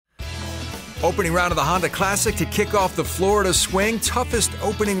Opening round of the Honda Classic to kick off the Florida swing. Toughest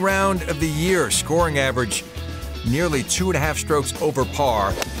opening round of the year. Scoring average nearly 2.5 strokes over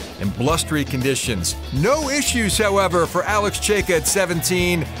par in blustery conditions. No issues, however, for Alex Cejka at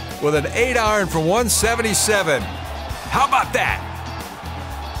 17 with an 8-iron from 177. How about that?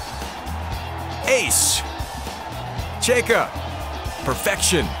 Ace. Cejka.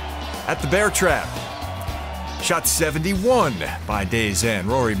 Perfection at the Bear Trap. Shot 71 by day's end.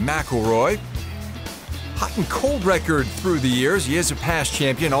 Rory McIlroy. Hot and cold record through the years. He is a past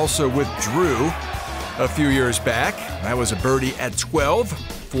champion, also with Drew a few years back. That was a birdie at 12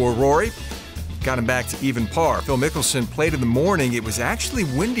 for Rory. Got him back to even par. Phil Mickelson played in the morning. It was actually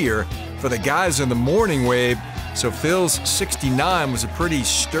windier for the guys in the morning wave, so Phil's 69 was a pretty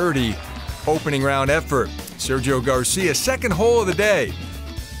sturdy opening round effort. Sergio Garcia, second hole of the day.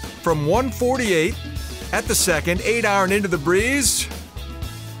 From 148 at the second, 8-iron into the breeze.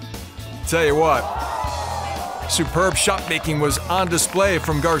 Tell you what, superb shot making was on display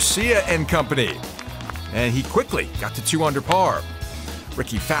from Garcia and company. And he quickly got to 2 under par.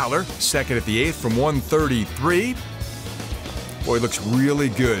 Ricky Fowler, second at the 8th from 133. Boy, looks really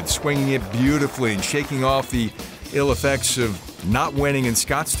good, swinging it beautifully and shaking off the ill effects of not winning in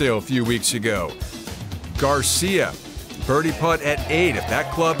Scottsdale a few weeks ago. Garcia, birdie putt at 8. If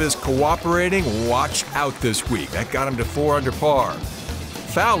that club is cooperating, watch out this week. That got him to 4 under par.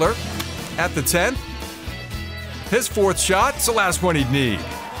 Fowler at the 10th. His 4th shot, it's the last one he'd need.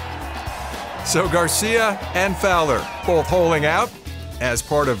 So Garcia and Fowler both holing out as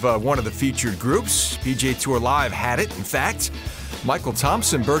part of one of the featured groups. PGA Tour Live had it. In fact, Michael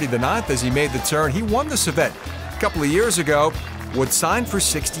Thompson birdied the 9th as he made the turn. He won this event a couple of years ago. Would sign for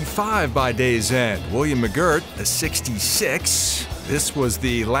 65 by day's end. William McGirt, a 66. This was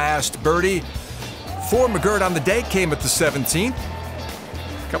the last birdie for McGirt on the day, came at the 17th.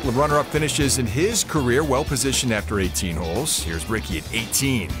 A couple of runner-up finishes in his career, well-positioned after 18 holes. Here's Ricky at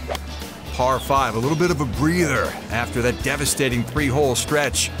 18. Par 5, a little bit of a breather after that devastating 3-hole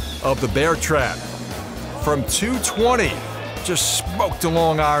stretch of the Bear Trap. From 220, just smoked a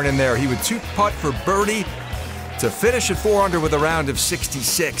long iron in there. He would 2-putt for birdie to finish at 4 under with a round of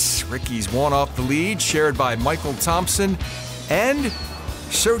 66. Ricky's one off the lead, shared by Michael Thompson and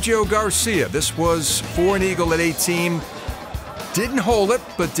Sergio Garcia. This was for an eagle at 18. Didn't hold it,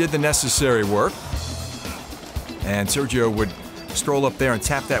 but did the necessary work. And Sergio would stroll up there and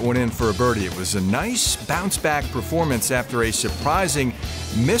tap that one in for a birdie. It was a nice bounce-back performance after a surprising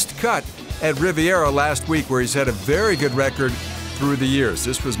missed cut at Riviera last week, where he's had a very good record through the years.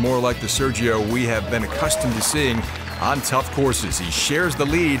 This was more like the Sergio we have been accustomed to seeing on tough courses. He shares the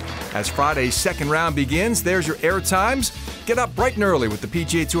lead as Friday's second round begins. There's your air times. Get up bright and early with the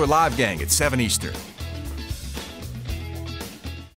PGA Tour Live gang at 7 Eastern.